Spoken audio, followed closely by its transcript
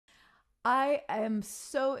I am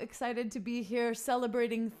so excited to be here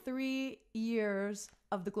celebrating 3 years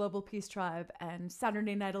of the Global Peace Tribe and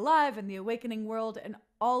Saturday Night Alive and the Awakening World and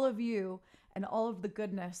all of you and all of the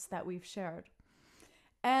goodness that we've shared.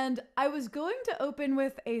 And I was going to open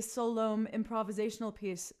with a solo improvisational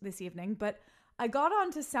piece this evening, but I got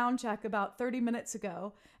on to soundcheck about 30 minutes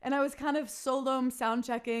ago and I was kind of solo sound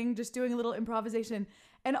checking, just doing a little improvisation.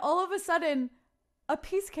 And all of a sudden, a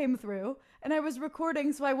piece came through and I was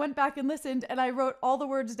recording, so I went back and listened and I wrote all the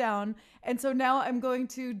words down. And so now I'm going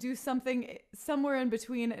to do something somewhere in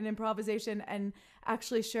between an improvisation and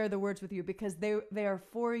actually share the words with you because they are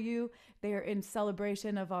for you. They are in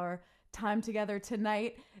celebration of our time together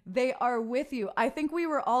tonight. They are with you. I think we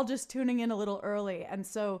were all just tuning in a little early, and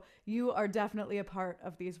so you are definitely a part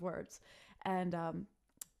of these words. And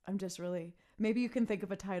I'm just really, maybe you can think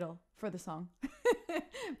of a title for the song.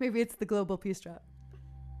 Maybe it's the Global Peace Tribe.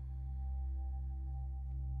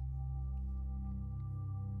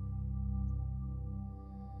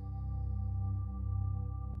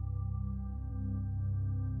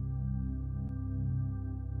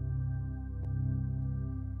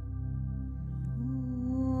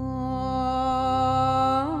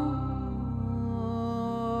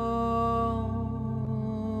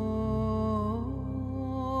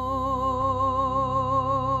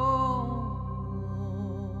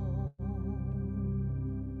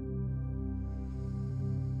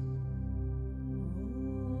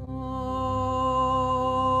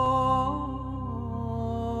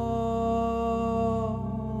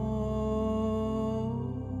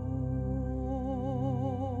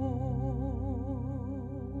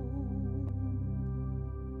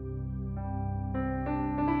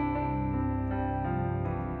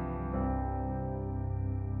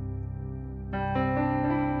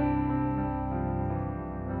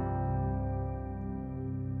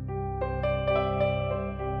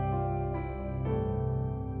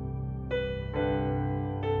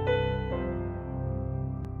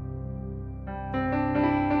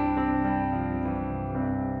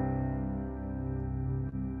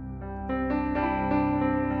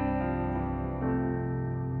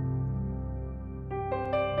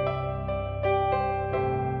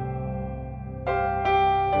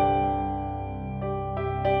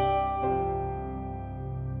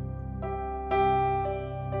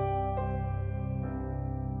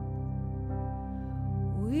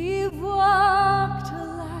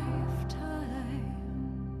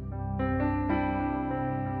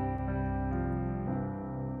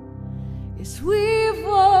 Yes, we've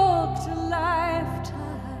walked a lifetime.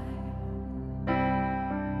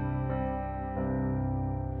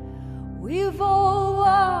 We've all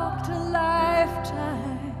walked a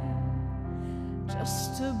lifetime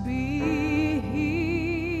just to be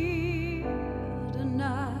here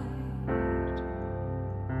tonight.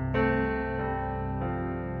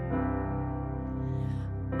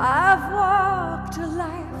 I've walked a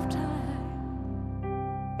lifetime.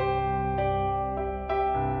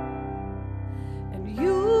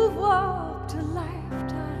 You've walked a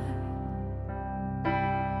lifetime.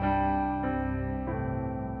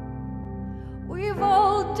 We've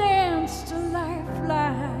all danced a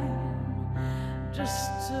lifeline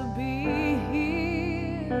just to be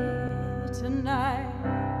here tonight.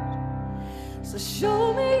 So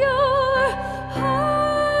show me your heart.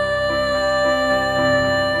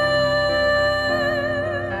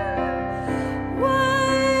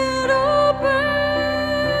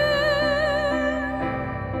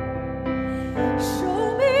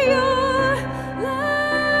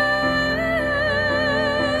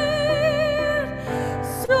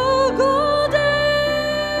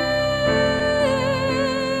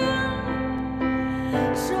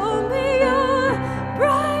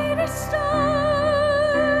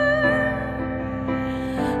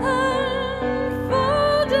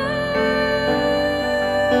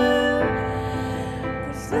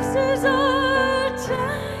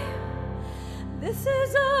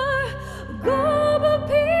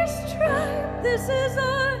 This is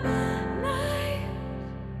our night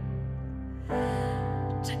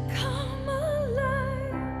to come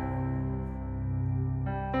alive.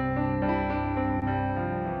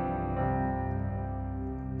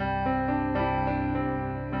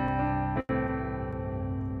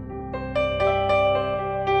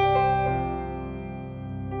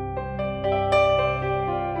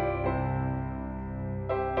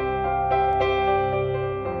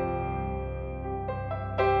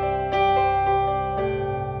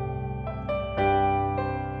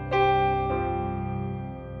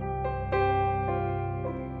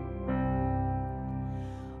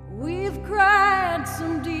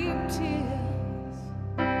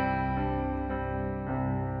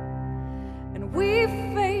 we've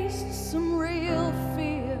faced some real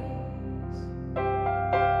fears.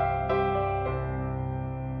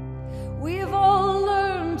 We've all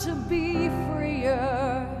learned to be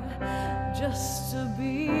freer, just to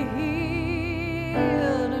be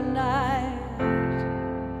here tonight.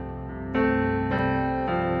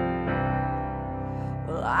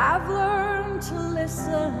 Well, I've learned to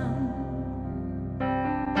listen.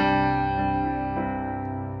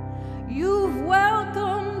 You've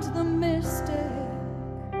welcomed the mystic,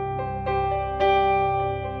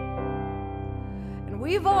 and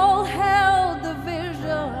we've all held the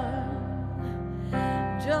vision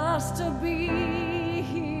just to be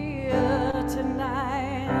here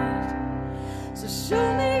tonight. So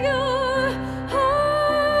show me your heart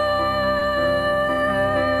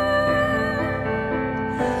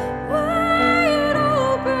wide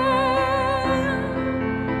open,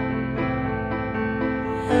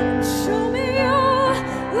 and show me your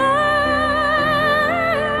light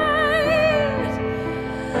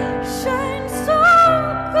shine so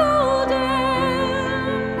golden.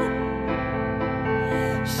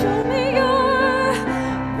 Show me your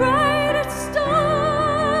brightest star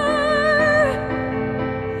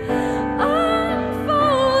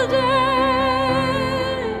unfolding,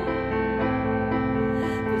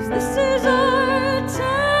 'cause this is our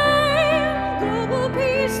time, global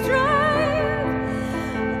peace drive.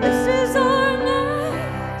 This is our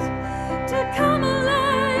night to come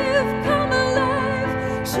alive, come alive.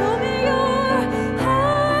 Show me your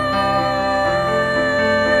heart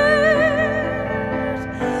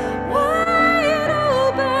wide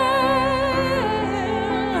open.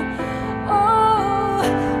 Oh,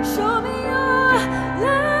 show me your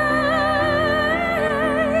light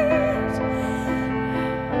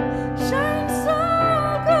shine so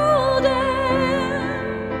golden.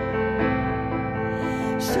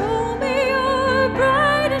 Show me your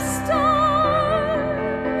brightest star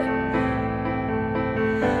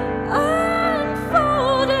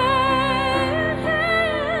unfolding,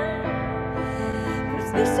 'cause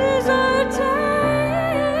this is our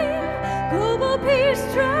time, global peace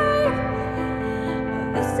drive.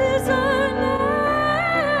 This is our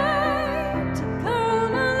night to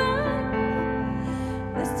come alive.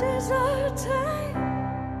 This is our time,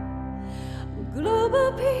 global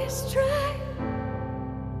peace drive.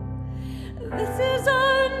 This is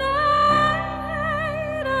our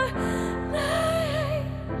night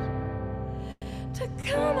to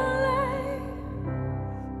come alive.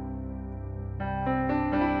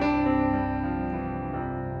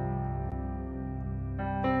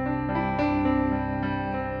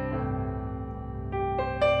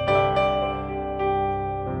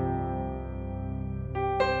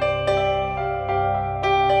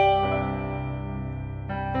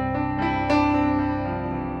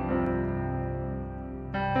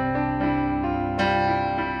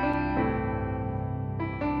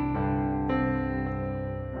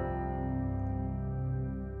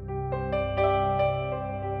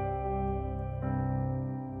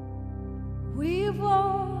 We've all